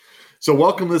So,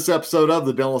 welcome to this episode of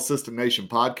the Dental Assistant Nation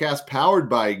podcast, powered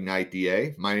by Ignite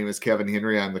DA. My name is Kevin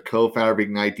Henry. I'm the co-founder of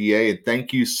Ignite DA, and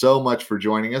thank you so much for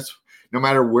joining us. No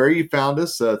matter where you found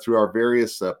us through our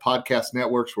various podcast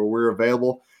networks where we're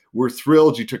available, we're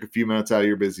thrilled you took a few minutes out of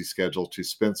your busy schedule to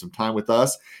spend some time with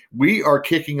us. We are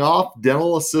kicking off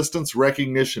Dental Assistants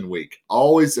Recognition Week,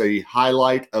 always a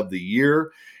highlight of the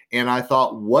year. And I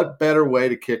thought, what better way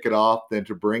to kick it off than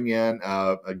to bring in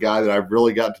a guy that I've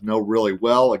really gotten to know really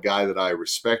well, a guy that I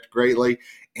respect greatly,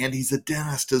 and he's a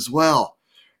dentist as well.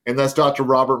 And that's Dr.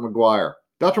 Robert McGuire.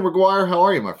 Dr. McGuire, how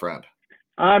are you, my friend?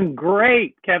 I'm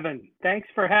great, Kevin. Thanks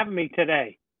for having me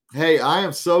today. Hey, I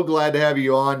am so glad to have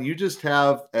you on. You just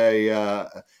have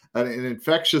an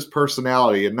infectious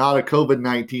personality, and not a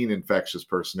COVID-19 infectious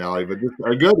personality, but just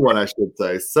a good one, I should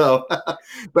say. So,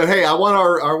 but hey, I want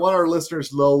our listeners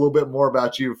to know a little bit more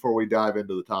about you before we dive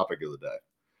into the topic of the day.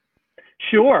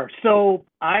 Sure. So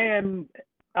I'm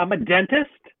a dentist.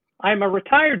 I'm a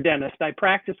retired dentist. I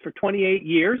practiced for 28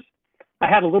 years. I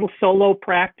had a little solo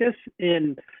practice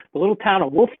in the little town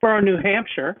of Wolfboro, New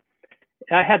Hampshire.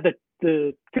 I had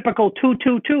the typical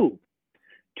 2-2-2.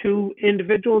 Two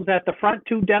individuals at the front,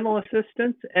 two dental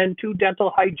assistants and two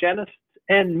dental hygienists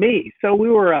and me. So we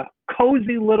were a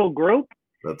cozy little group.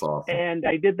 That's awesome. And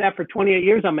I did that for 28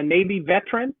 years. I'm a Navy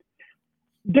veteran.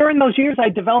 During those years, I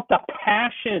developed a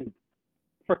passion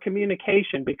for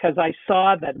communication because I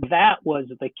saw that was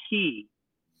the key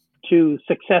to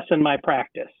success in my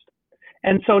practice.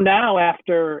 And so now at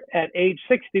age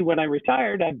 60, when I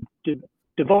retired, I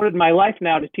devoted my life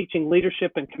now to teaching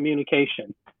leadership and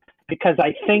communication, because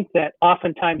I think that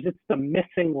oftentimes it's the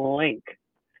missing link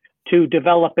to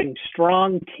developing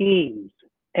strong teams.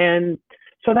 And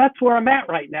so that's where I'm at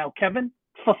right now, Kevin.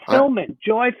 Fulfillment,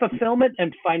 joy, fulfillment,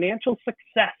 and financial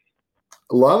success.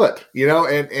 Love it.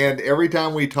 And every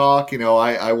time we talk,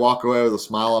 I walk away with a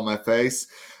smile on my face.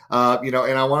 And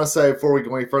I want to say, before we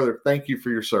go any further, thank you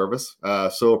for your service.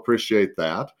 So appreciate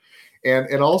that.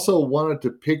 And also wanted to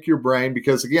pick your brain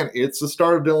because, again, it's the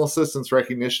start of Dental Assistants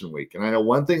Recognition Week. And I know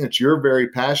one thing that you're very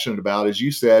passionate about, as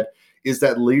you said, is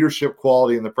that leadership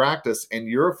quality in the practice. And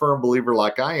you're a firm believer,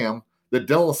 like I am, that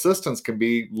dental assistants can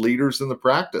be leaders in the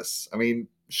practice. I mean,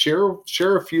 share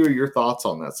a few of your thoughts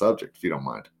on that subject, if you don't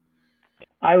mind.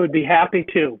 I would be happy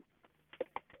to.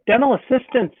 Dental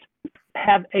assistants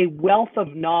have a wealth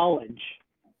of knowledge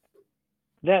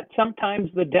that sometimes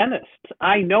the dentists,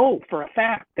 I know for a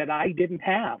fact, that I didn't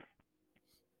have.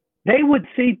 They would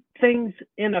see things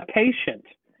in a patient,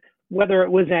 whether it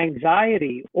was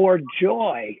anxiety or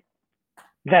joy,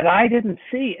 that I didn't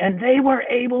see, and they were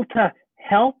able to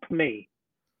help me.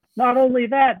 Not only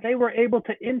that, they were able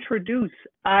to introduce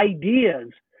ideas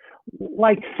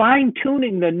like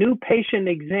fine-tuning the new patient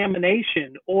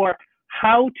examination or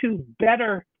how to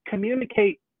better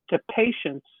communicate to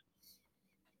patients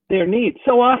their needs.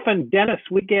 So often,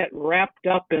 dentists, we get wrapped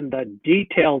up in the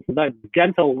details, the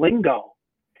dental lingo.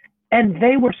 And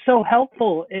they were so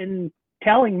helpful in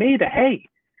telling me to, hey,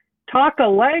 talk a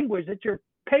language that your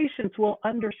patients will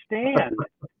understand.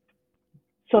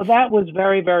 So that was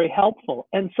very, very helpful.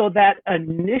 And so that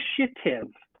initiative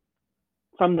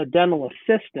from the dental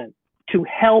assistant to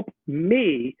help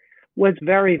me was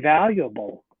very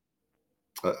valuable.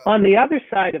 On the other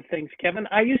side of things, Kevin,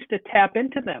 I used to tap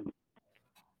into them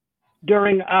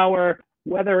during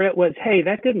whether it was, hey,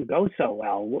 that didn't go so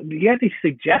well. Do you have any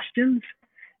suggestions?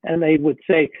 And they would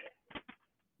say,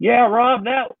 yeah, Rob,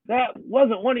 that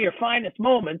wasn't one of your finest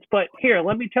moments, but here,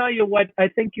 let me tell you what I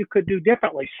think you could do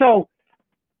differently. So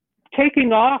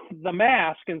taking off the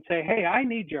mask and say, hey, I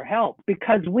need your help,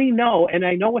 because we know, and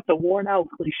I know it's a worn out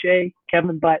cliche,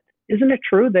 Kevin, but isn't it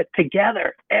true that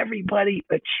together everybody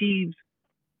achieves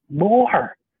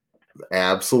more?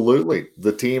 Absolutely.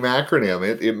 The team acronym,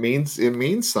 it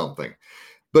means something.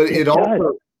 But it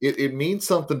also means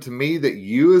something to me that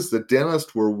you as the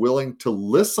dentist were willing to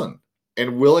listen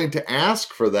and willing to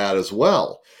ask for that as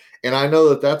well. And I know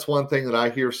that that's one thing that I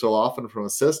hear so often from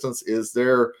assistants is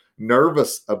they're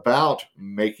nervous about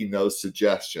making those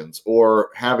suggestions or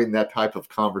having that type of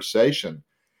conversation.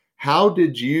 How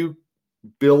did you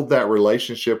build that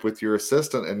relationship with your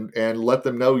assistant and let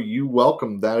them know you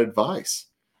welcome that advice?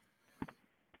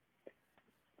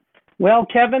 Well,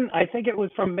 Kevin, I think it was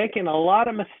from making a lot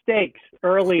of mistakes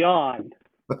early on.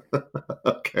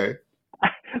 Okay.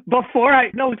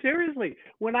 Seriously,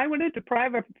 before I went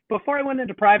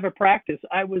into private practice,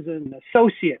 I was an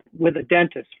associate with a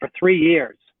dentist for 3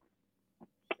 years.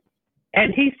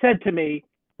 And he said to me,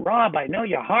 Rob, I know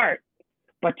your heart,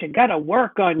 but you got to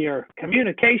work on your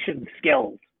communication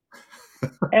skills.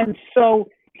 And so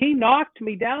he knocked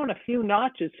me down a few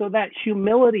notches. So that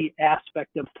humility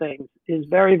aspect of things is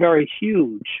very, very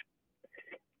huge.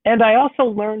 And I also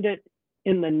learned it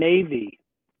in the Navy.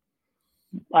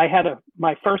 I had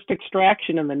my first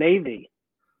extraction in the Navy,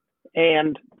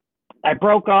 and I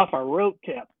broke off a root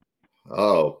tip.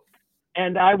 Oh.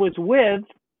 And I was with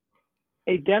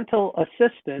a dental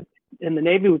assistant in the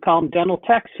Navy. We call them dental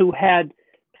techs, who had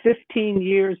 15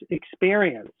 years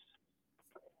experience.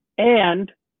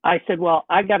 And I said, well,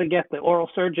 I got to get the oral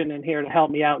surgeon in here to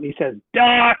help me out. And he says,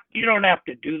 Doc, you don't have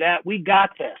to do that. We got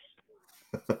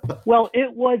this. Well,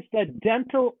 it was the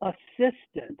dental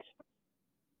assistant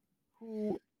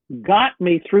who got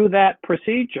me through that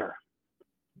procedure.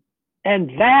 And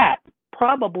that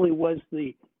probably was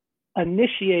the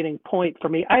initiating point for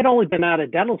me. I'd only been out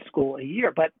of dental school a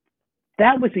year, but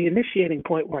that was the initiating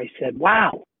point where I said,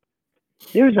 wow,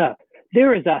 there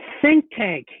is a think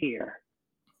tank here.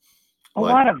 A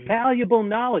lot of valuable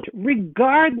knowledge,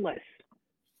 regardless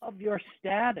of your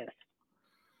status.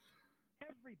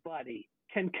 Everybody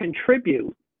can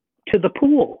contribute to the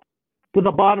pool, with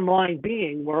the bottom line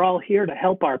being we're all here to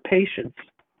help our patients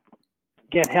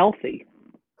get healthy.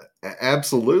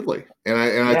 Absolutely. And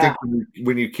I think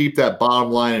when you keep that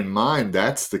bottom line in mind,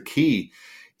 that's the key.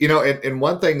 And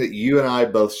one thing that you and I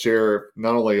both share,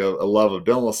 not only a love of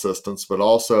dental assistants, but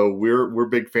also we're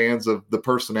big fans of the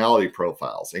personality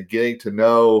profiles and getting to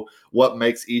know what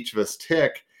makes each of us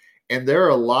tick. And there are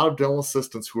a lot of dental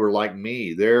assistants who are like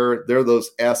me. They're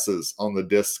those S's on the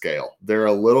DISC scale. They're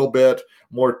a little bit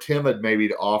more timid maybe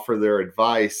to offer their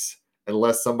advice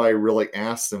unless somebody really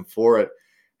asks them for it.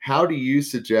 How do you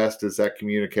suggest, as that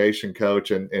communication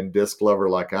coach and DISC lover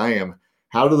like I am,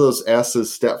 how do those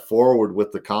S's step forward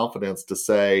with the confidence to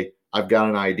say, I've got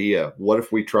an idea. What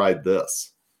if we tried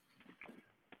this?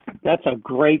 That's a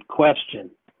great question,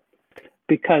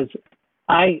 because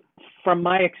from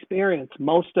my experience,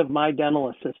 most of my dental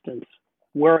assistants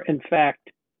were in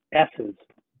fact S's.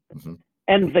 Mm-hmm.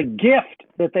 And the gift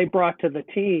that they brought to the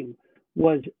team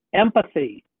was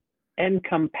empathy and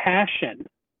compassion.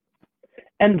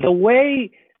 And the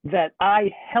way that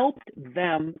I helped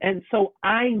them, and so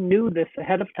I knew this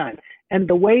ahead of time, and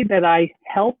the way that I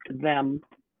helped them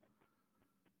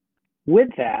with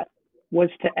that was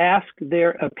to ask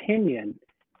their opinion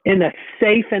in a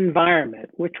safe environment,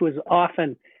 which was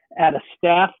often at a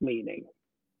staff meeting.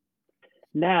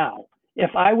 Now,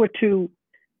 if I were to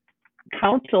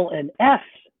counsel an S,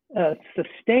 a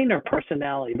sustainer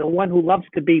personality, the one who loves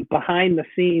to be behind the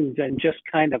scenes and just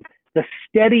kind of the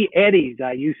steady eddies,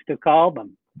 I used to call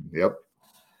them. Yep.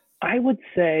 I would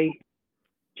say,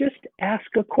 just ask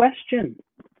a question.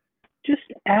 Just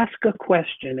ask a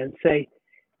question and say,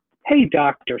 hey,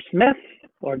 Dr. Smith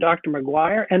or Dr.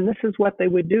 McGuire, and this is what they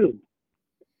would do.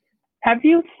 Have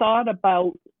you thought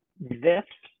about this?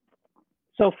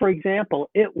 So, for example,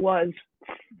 it was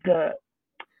the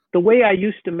way I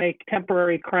used to make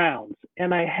temporary crowns,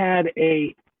 and I had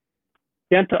a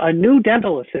new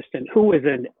dental assistant who is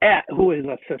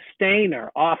a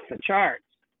sustainer off the charts.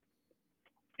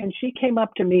 And she came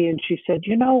up to me and she said,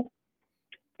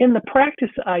 in the practice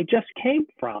I just came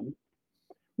from,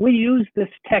 we use this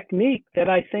technique that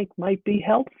I think might be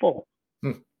helpful.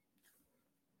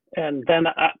 And then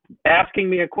asking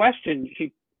me a question,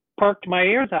 she perked my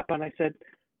ears up and I said,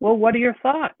 well, what are your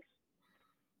thoughts?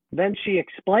 Then she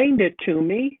explained it to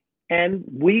me and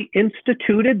we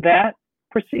instituted that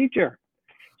procedure.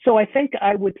 So I think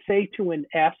I would say to an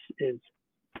S is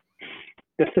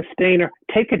the sustainer,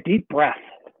 take a deep breath,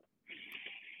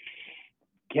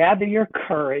 gather your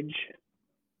courage,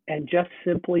 and just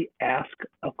simply ask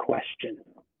a question.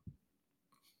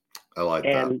 I like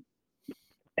that.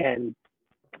 And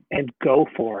go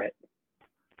for it.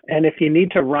 And if you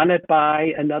need to run it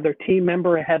by another team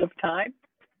member ahead of time,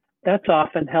 that's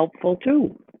often helpful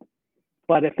too.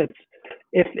 But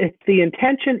if the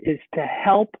intention is to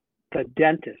help the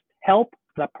dentist, help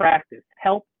the practice,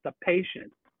 help the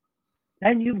patient,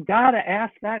 then you've got to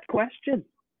ask that question.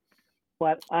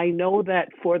 But I know that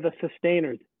for the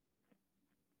sustainers,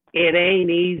 it ain't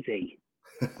easy.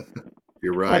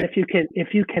 You're right. But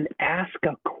if you can ask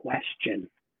a question,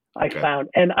 I found,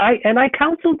 and I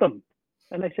counseled them,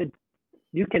 and I said,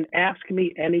 you can ask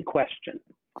me any question.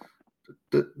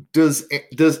 Does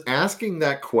asking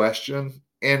that question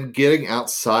and getting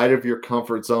outside of your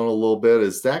comfort zone a little bit,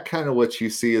 is that kind of what you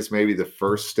see as maybe the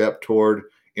first step toward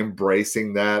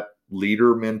embracing that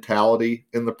leader mentality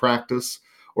in the practice?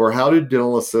 Or how do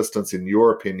dental assistants, in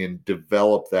your opinion,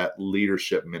 develop that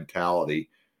leadership mentality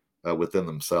within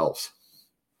themselves?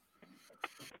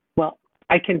 Well,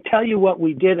 I can tell you what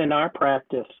we did in our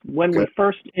practice when we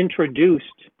first introduced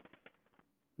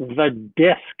the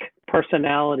DISC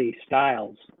personality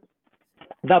styles.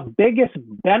 The biggest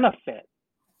benefit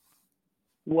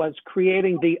was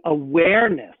creating the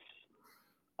awareness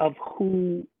of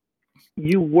who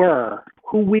you were,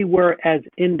 who we were as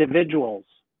individuals.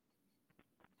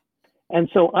 And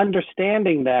so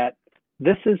understanding that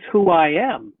this is who I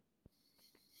am,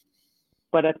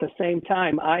 but at the same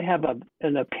time, I have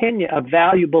an opinion, a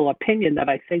valuable opinion that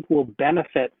I think will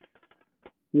benefit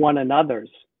one another's.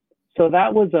 So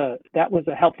that was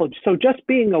a helpful. So just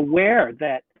being aware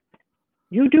that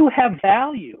you do have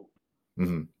value,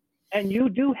 Mm-hmm. and you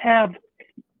do have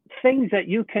things that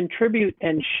you contribute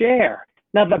and share.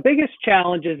 Now, the biggest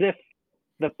challenge is if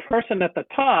the person at the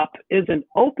top isn't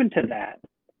open to that.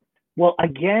 Well,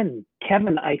 again,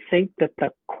 Kevin, I think that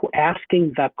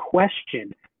asking the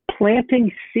question,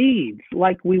 planting seeds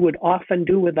like we would often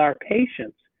do with our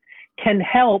patients, can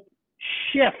help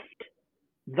shift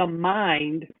the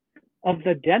mind of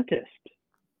the dentist.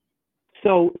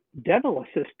 So dental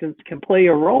assistants can play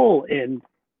a role in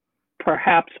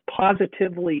perhaps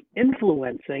positively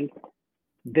influencing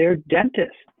their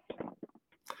dentist,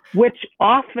 which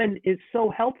often is so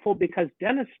helpful because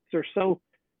dentists are so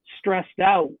stressed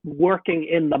out working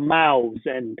in the mouths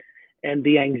and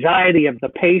the anxiety of the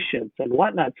patients and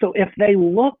whatnot. So if they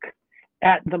look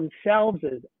at themselves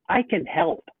as, I can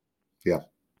help, Yeah,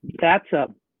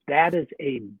 that is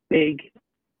a big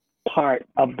part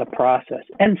of the process.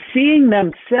 And seeing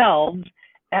themselves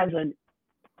as an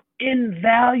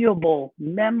invaluable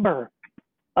member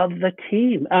of the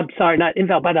team. I'm sorry, not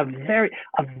invaluable, but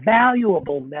a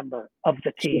valuable member of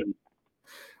the team.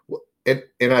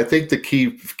 and I think the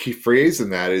key phrase in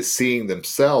that is seeing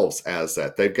themselves as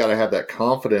that. They've got to have that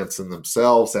confidence in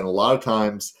themselves. And a lot of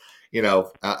times,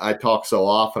 I talk so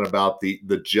often about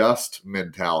the just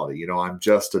mentality. I'm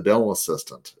just a dental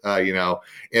assistant.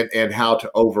 And how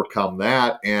to overcome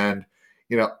that. And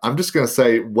I'm just going to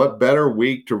say, what better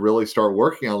week to really start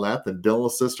working on that than Dental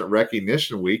Assistant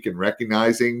Recognition Week, and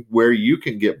recognizing where you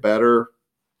can get better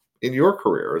in your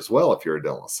career as well if you're a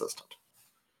dental assistant.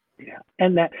 Yeah,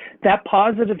 and that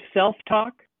positive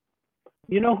self-talk,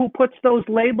 who puts those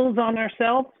labels on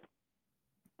ourselves?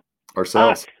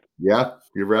 Ourselves. Us. Yeah,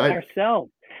 you're right.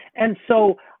 Ourselves. And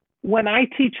so when I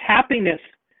teach happiness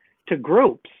to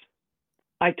groups,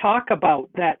 I talk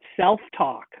about that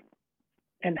self-talk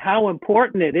and how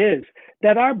important it is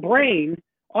that our brain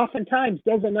oftentimes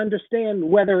doesn't understand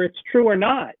whether it's true or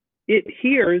not. It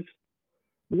hears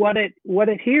what it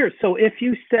hears. So if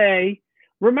you say,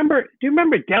 do you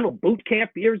remember dental boot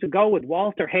camp years ago with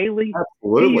Walter Haley?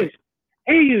 Absolutely.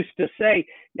 He used to say,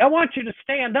 I want you to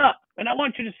stand up and I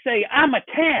want you to say, I'm a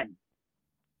 10.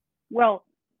 Well,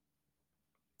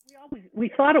 we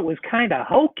thought it was kind of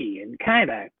hokey and kind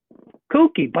of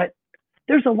kooky, but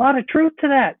there's a lot of truth to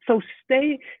that. So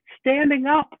standing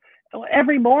up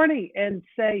every morning and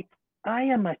say, I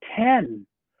am a 10,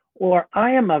 or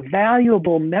I am a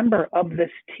valuable member of this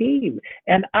team,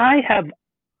 and I have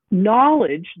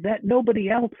knowledge that nobody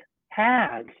else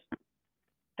has.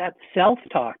 That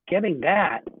self-talk, getting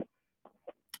that.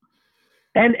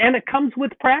 And it comes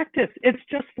with practice. It's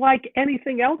just like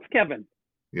anything else, Kevin.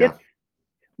 Yeah.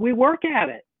 We work at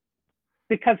it,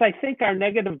 because I think our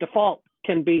negative default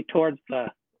can be towards the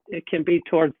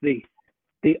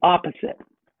opposite.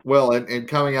 Well, and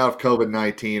coming out of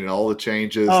COVID-19 and all the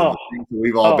changes and the things that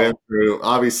we've all been through,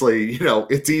 obviously,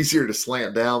 it's easier to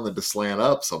slant down than to slant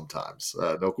up sometimes.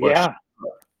 No question.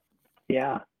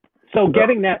 Yeah. So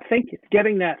getting that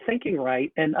thinking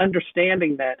right, and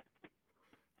understanding that,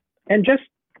 and just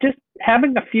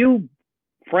having a few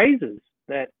phrases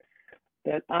that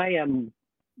I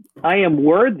am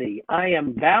worthy, I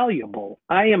am valuable,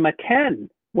 I am a 10,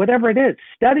 whatever it is.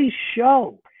 Studies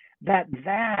show that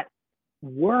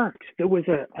works. There was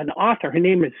an author, her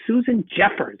name is Susan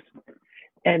Jeffers,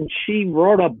 and she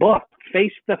wrote a book,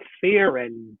 Face the Fear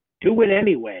and Do It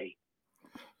Anyway.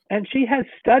 And she has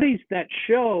studies that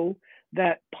show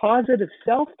that positive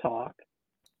self-talk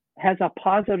has a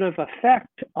positive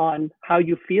effect on how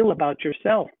you feel about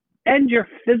yourself and your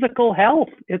physical health.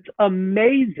 It's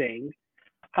amazing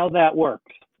how that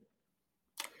works.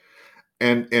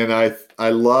 And I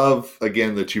love,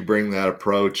 again, that you bring that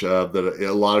approach of that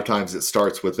a lot of times it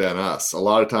starts within us. A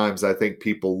lot of times I think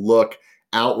people look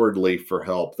outwardly for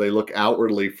help. They look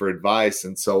outwardly for advice.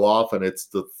 And so often it's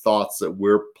the thoughts that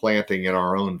we're planting in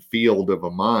our own field of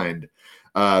a mind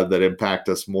that impact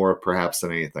us more perhaps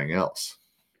than anything else.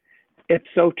 It's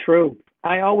so true.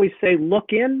 I always say,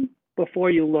 look in before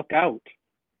you look out.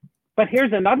 But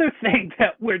here's another thing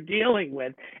that we're dealing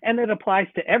with, and it applies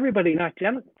to everybody, not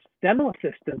dental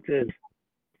assistants, is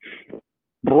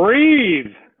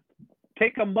breathe.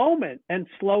 take a moment and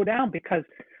slow down because,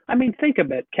 I mean, think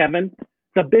of it, Kevin,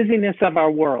 the busyness of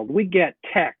our world. We get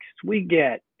texts, we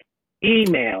get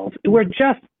emails.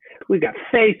 We got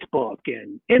Facebook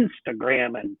and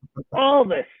Instagram and all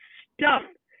this stuff.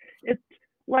 It's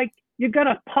like you got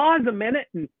to pause a minute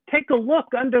and take a look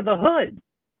under the hood.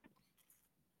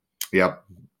 Yep.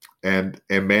 And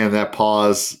man, that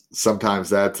pause, sometimes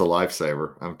that's a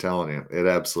lifesaver. I'm telling you, it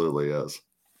absolutely is.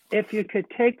 If you could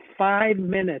take 5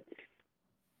 minutes,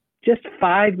 just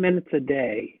 5 minutes a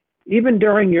day, even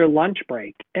during your lunch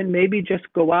break, and maybe just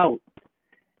go out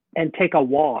and take a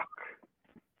walk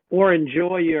or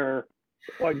enjoy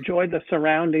the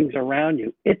surroundings around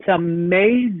you. It's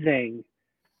amazing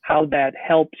how that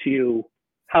helps you,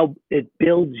 how it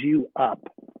builds you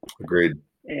up. Agreed.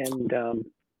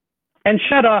 And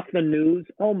shut off the news.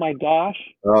 Oh my gosh.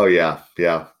 Oh yeah.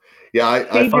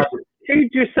 I find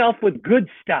feed yourself with good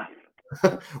stuff.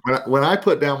 when I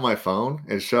put down my phone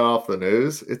and shut off the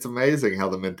news, it's amazing how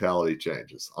the mentality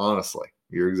changes. Honestly,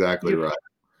 you're exactly right.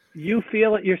 You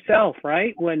feel it yourself,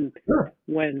 right? When Sure.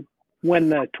 when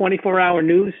the 24-hour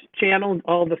news channel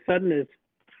all of a sudden is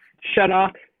shut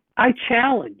off. I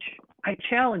challenge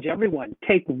everyone,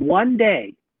 take one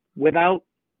day without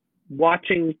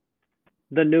watching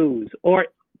the news, or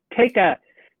take a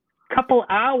couple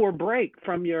hour break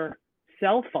from your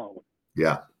cell phone.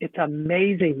 Yeah. It's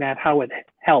amazing that how it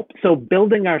helps. So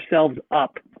building ourselves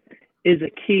up is a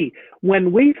key.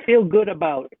 When we feel good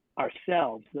about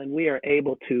ourselves, then we are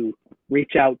able to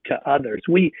reach out to others.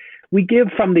 We give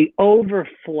from the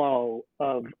overflow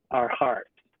of our heart.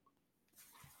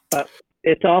 But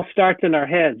it all starts in our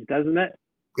heads, doesn't it?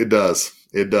 It does.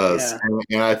 Yeah.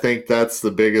 And I think that's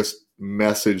the biggest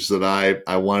message that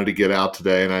I wanted to get out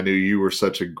today. And I knew you were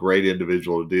such a great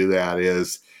individual to do that,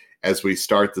 is as we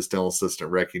start this Dental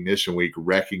Assistant Recognition Week,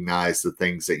 recognize the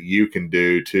things that you can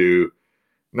do to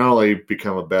not only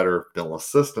become a better dental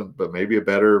assistant, but maybe a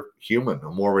better human, a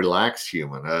more relaxed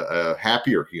human, a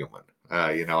happier human.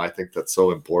 I think that's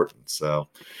so important. So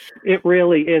it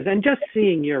really is. And just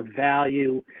seeing your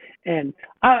value. And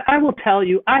I will tell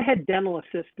you, I had dental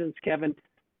assistants, Kevin,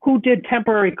 who did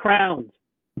temporary crowns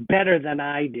better than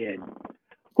I did,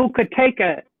 who could take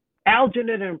a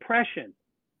alginate impression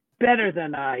better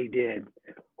than I did,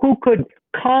 who could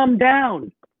calm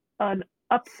down an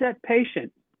upset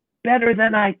patient better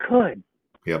than I could.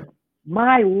 Yep.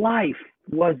 My life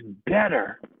was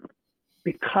better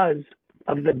because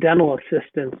of the dental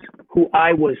assistants who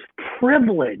I was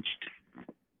privileged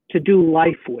to do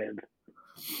life with.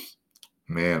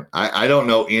 Man, I don't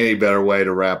know any better way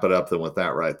to wrap it up than with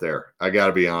that right there. I got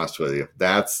to be honest with you.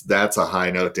 That's a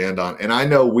high note to end on. And I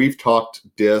know we've talked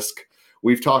DISC.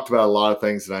 We've talked about a lot of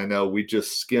things that I know we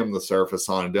just skimmed the surface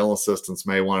on, and dental assistants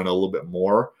may want to know a little bit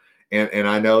more. And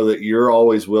I know that you're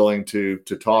always willing to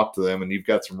talk to them, and you've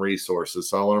got some resources.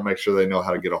 So I want to make sure they know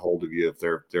how to get a hold of you if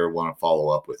they want to follow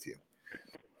up with you.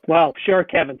 Well, sure,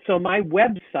 Kevin. So my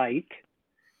website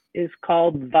is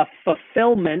called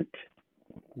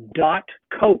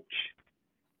thefulfillment.coach.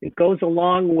 It goes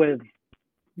along with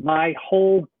my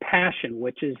whole passion,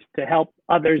 which is to help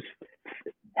others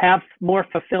have more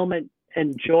fulfillment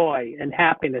and joy and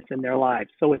happiness in their lives.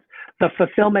 So it's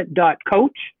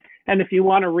thefulfillment.coach. And if you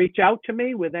want to reach out to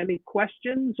me with any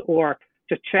questions or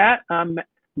to chat,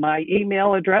 my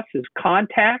email address is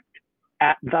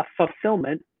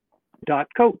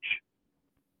contact@thefulfillment.coach.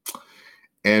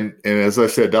 And as I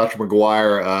said, Dr.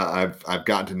 McGuire, I've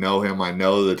gotten to know him. I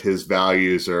know that his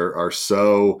values are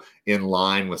so in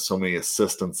line with so many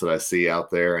assistants that I see out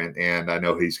there. And I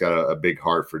know he's got a big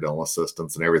heart for dental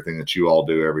assistants and everything that you all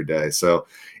do every day. So,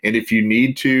 and if you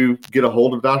need to get a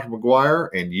hold of Dr. McGuire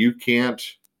and you can't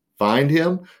find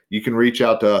him, you can reach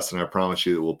out to us, and I promise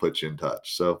you that we'll put you in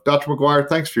touch. So, Dr. McGuire,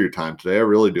 thanks for your time today. I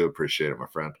really do appreciate it, my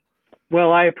friend.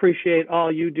 Well, I appreciate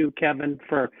all you do, Kevin,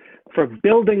 for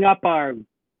building up our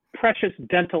precious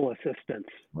dental assistants.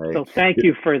 Hey, so thank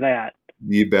you for that.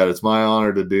 You bet. It's my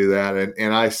honor to do that.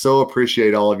 And I so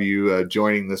appreciate all of you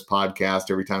joining this podcast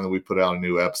every time that we put out a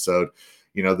new episode.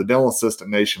 The Dental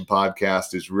Assistant Nation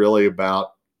podcast is really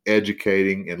about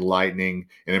educating, enlightening,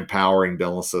 and empowering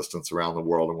dental assistants around the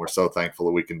world. And we're so thankful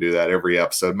that we can do that every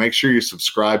episode. Make sure you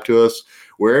subscribe to us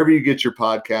wherever you get your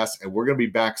podcasts. And we're going to be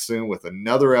back soon with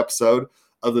another episode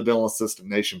of the Dental Assistant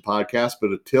Nation podcast. But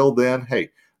until then,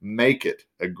 hey, make it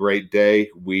a great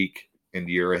day, week, and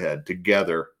year ahead.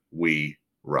 Together, we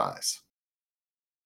rise.